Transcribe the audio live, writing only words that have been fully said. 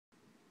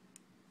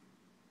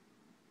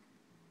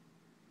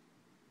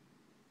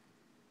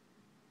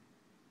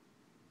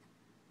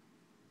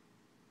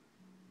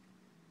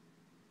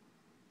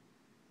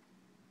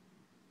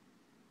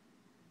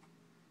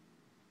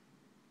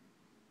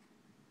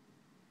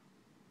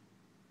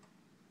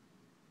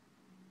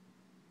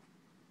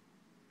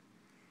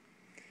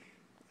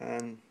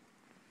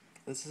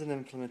This is an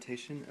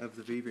implementation of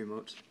the Wii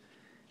Remote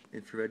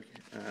infrared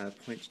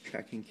point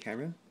tracking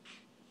camera.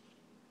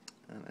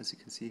 As you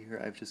can see here,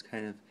 I've just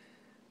kind of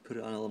put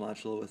it on a little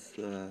module with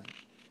the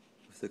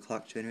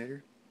clock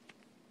generator.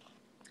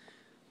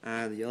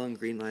 The yellow and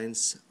green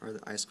lines are the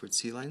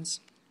I2C lines.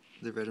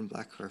 The red and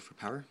black are for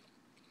power.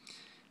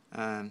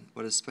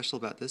 What is special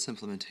about this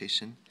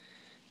implementation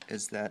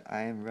is that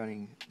I am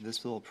running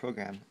this little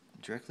program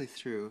directly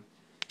through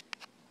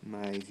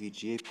my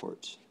VGA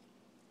port.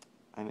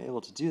 I'm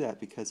able to do that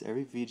because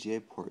every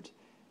VGA port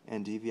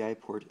and DVI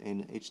port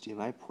and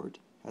HDMI port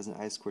has an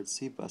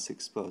I2C bus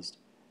exposed.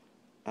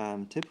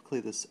 Typically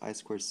this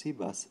I2C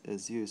bus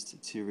is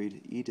used to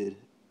read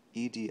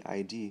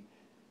EDID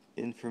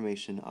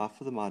information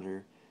off of the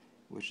monitor,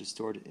 which is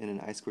stored in an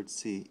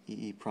I2C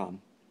EEPROM.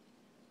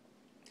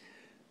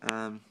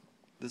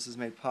 This is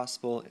made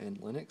possible in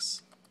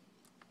Linux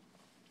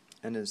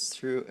and is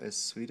through a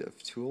suite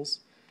of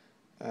tools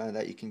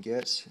that you can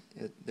get.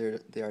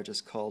 They are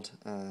just called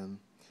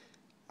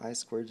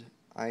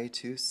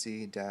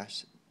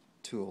I2C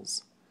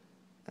tools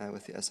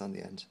with the S on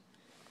the end.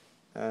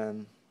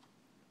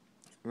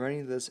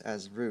 Running this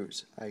as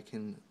root, I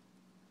can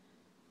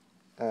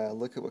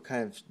look at what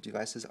kind of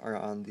devices are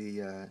on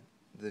the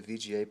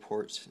VGA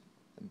port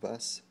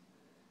bus,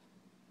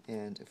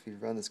 and if we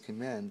run this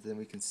command, then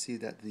we can see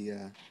that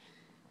the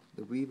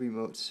Wii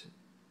Remote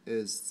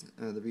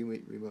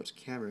Remote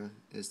Camera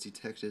is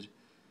detected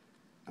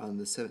on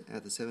the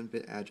at the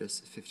 7-bit address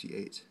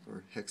 58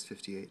 or hex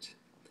 58.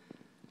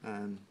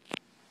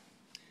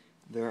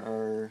 There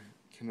are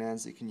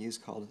commands that you can use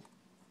called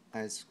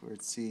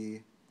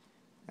I2C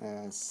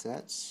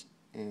set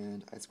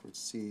and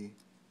I2C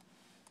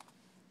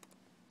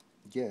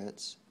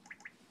get,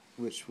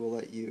 which will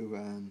let you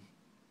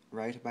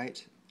write a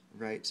byte,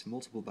 write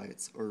multiple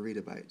bytes, or read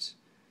a byte.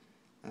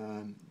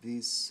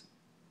 These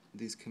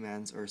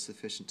commands are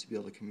sufficient to be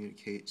able to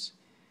communicate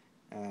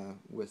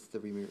with the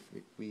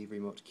Wii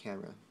Remote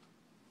Camera.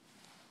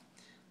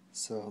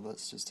 So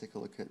let's just take a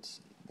look at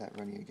that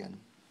running again.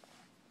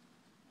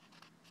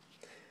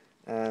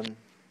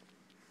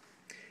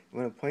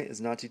 When a point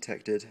is not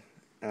detected,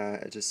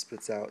 it just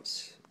spits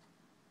out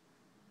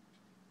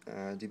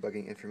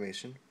debugging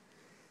information.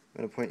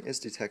 When a point is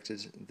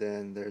detected,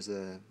 then there's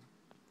a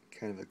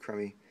kind of a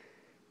crummy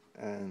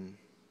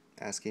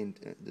asking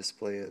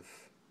display of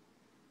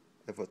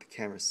what the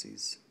camera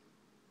sees.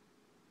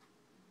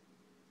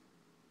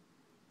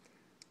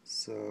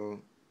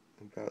 So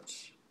about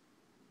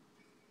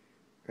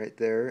right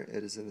there,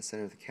 it is in the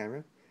center of the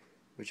camera,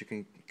 which you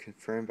can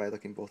confirm by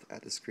looking both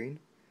at the screen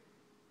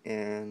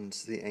and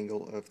the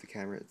angle of the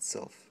camera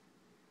itself.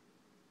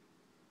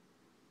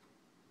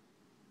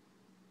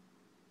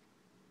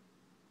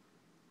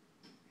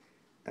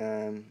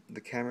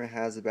 The camera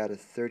has about a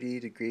 30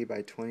 degree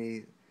by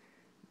 20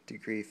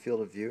 degree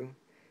field of view.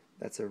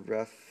 That's a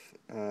rough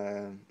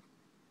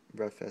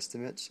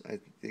estimate.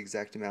 The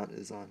exact amount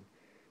is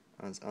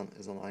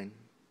online.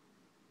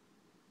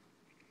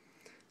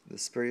 The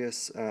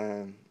spurious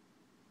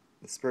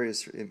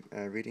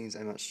readings,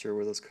 I'm not sure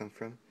where those come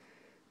from.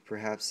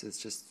 Perhaps it's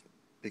just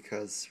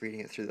because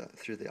reading it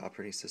through the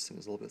operating system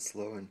is a little bit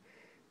slow and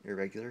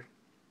irregular.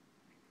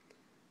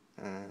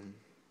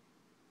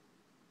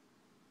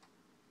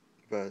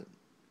 But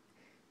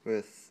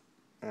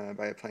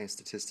by applying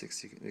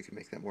statistics, you can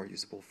make that more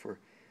usable for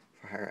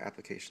higher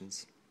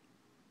applications.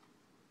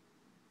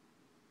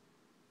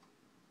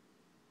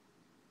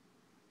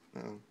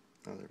 Oh,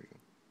 there we go.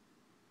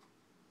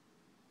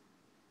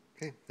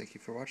 Okay, thank you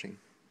for watching.